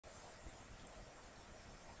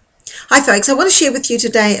Hi folks, I want to share with you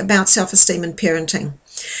today about self-esteem and parenting.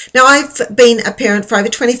 Now, I've been a parent for over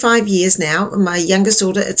 25 years now. My youngest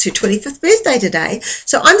daughter, it's her 25th birthday today,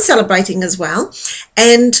 so I'm celebrating as well.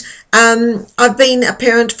 And I've been a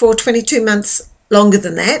parent for 22 months longer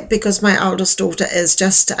than that, because my oldest daughter is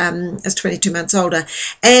just is 22 months older.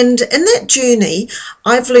 And in that journey,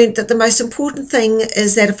 I've learned that the most important thing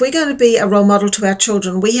is that if we're going to be a role model to our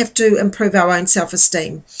children, we have to improve our own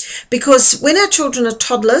self-esteem. Because when our children are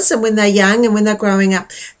toddlers and when they're young and when they're growing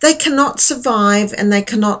up, they cannot survive and they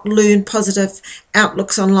cannot learn positive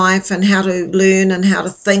outlooks on life and how to learn and how to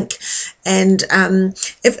think, and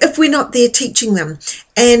if we're not there teaching them.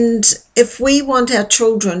 And if we want our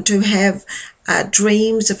children to have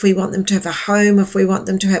dreams, if we want them to have a home, if we want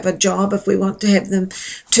them to have a job, if we want to have them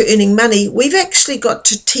to earning money, we've actually got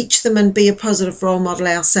to teach them and be a positive role model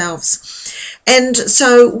ourselves. And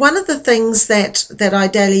so one of the things that I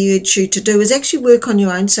daily urge you to do is actually work on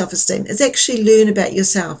your own self-esteem, is actually learn about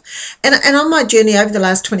yourself. And on my journey over the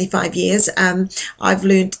last 25 years, I've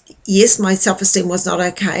learned, yes, my self-esteem was not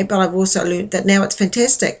okay, but I've also learned that now it's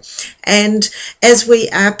fantastic. And as we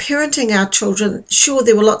are parenting our children, sure,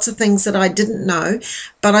 there were lots of things that I didn't know,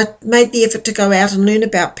 but I made the effort to go out and learn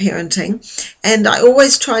about parenting. And I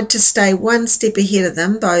always tried to stay one step ahead of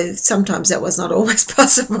them, though sometimes that was not always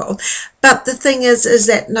possible. But the thing is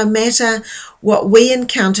that no matter what we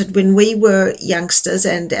encountered when we were youngsters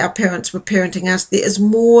and our parents were parenting us, there is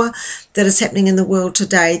more that is happening in the world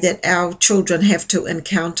today that our children have to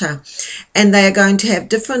encounter. And they are going to have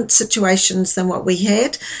different situations than what we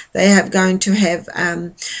had. They are going to have,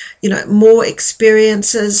 more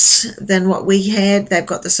experiences than what we had. They've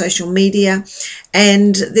got the social media,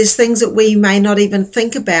 and there's things that we may not even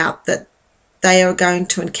think about that they are going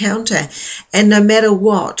to encounter. And no matter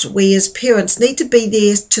what, we as parents need to be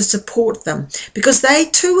there to support them, because they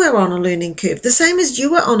too are on a learning curve, the same as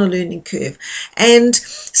you are on a learning curve. And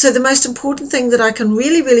so the most important thing that I can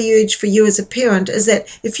really urge for you as a parent is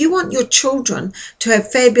that if you want your children to have a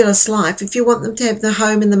fabulous life, if you want them to have the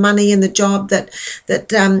home and the money and the job that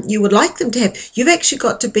you would like them to have, you've actually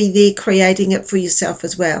got to be there creating it for yourself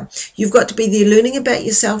as well. You've got to be there learning about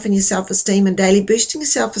yourself and your self-esteem and daily boosting your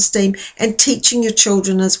self-esteem and teaching your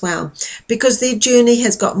children as well, because their journey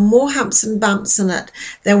has got more humps and bumps in it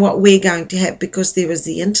than what we're going to have, because there is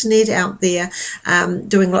the internet out there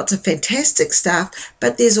doing lots of fantastic stuff,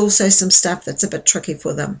 but there's also some stuff that's a bit tricky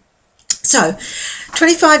for them. So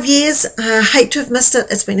 25 years, I hate to have missed it.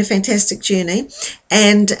 It's been a fantastic journey,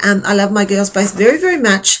 and I love my girls both very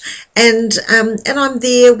much, and I'm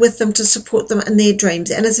there with them to support them in their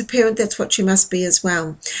dreams. And as a parent, that's what you must be as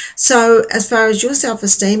well. So as far as your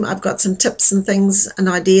self-esteem, I've got some tips and things and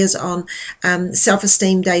ideas on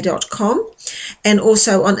selfesteemday.com, and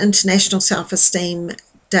also on International Self-Esteem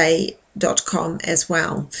Day.com as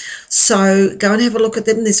well. So go and have a look at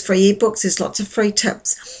them. There's free ebooks, there's lots of free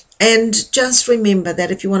tips. And just remember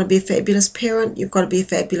that if you want to be a fabulous parent, you've got to be a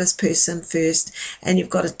fabulous person first, and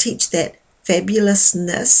you've got to teach that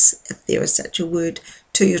fabulousness, if there is such a word,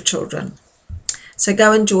 to your children. So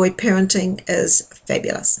go enjoy. Parenting is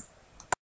fabulous.